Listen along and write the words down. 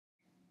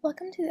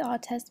Welcome to the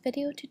Awetest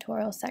video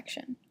tutorial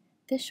section.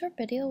 This short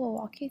video will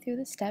walk you through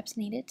the steps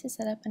needed to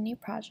set up a new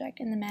project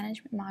in the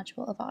Management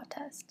module of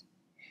Awetest.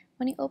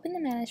 When you open the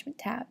Management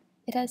tab,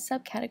 it has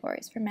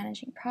subcategories for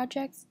managing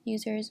projects,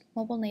 users,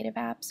 mobile native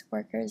apps,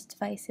 workers,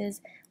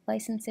 devices,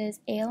 licenses,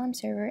 ALM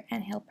server,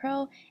 Handheld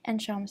Pro, and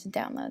Shams and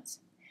downloads.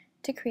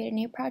 To create a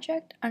new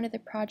project, under the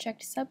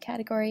Project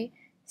subcategory,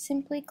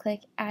 simply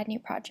click Add New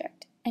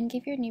Project and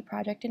give your new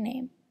project a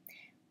name.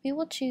 We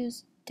will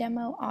choose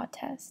Demo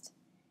Awetest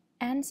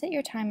and set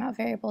your timeout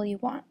variable you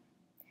want.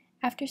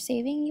 After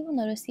saving, you will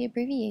notice the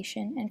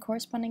abbreviation and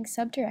corresponding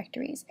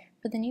subdirectories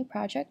for the new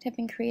project have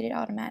been created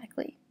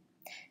automatically.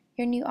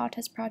 Your new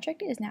Awetest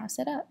project is now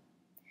set up.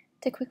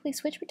 To quickly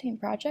switch between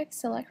projects,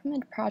 select from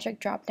the Project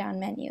drop-down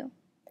menu.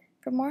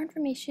 For more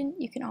information,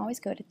 you can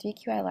always go to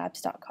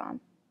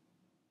 3QILabs.com.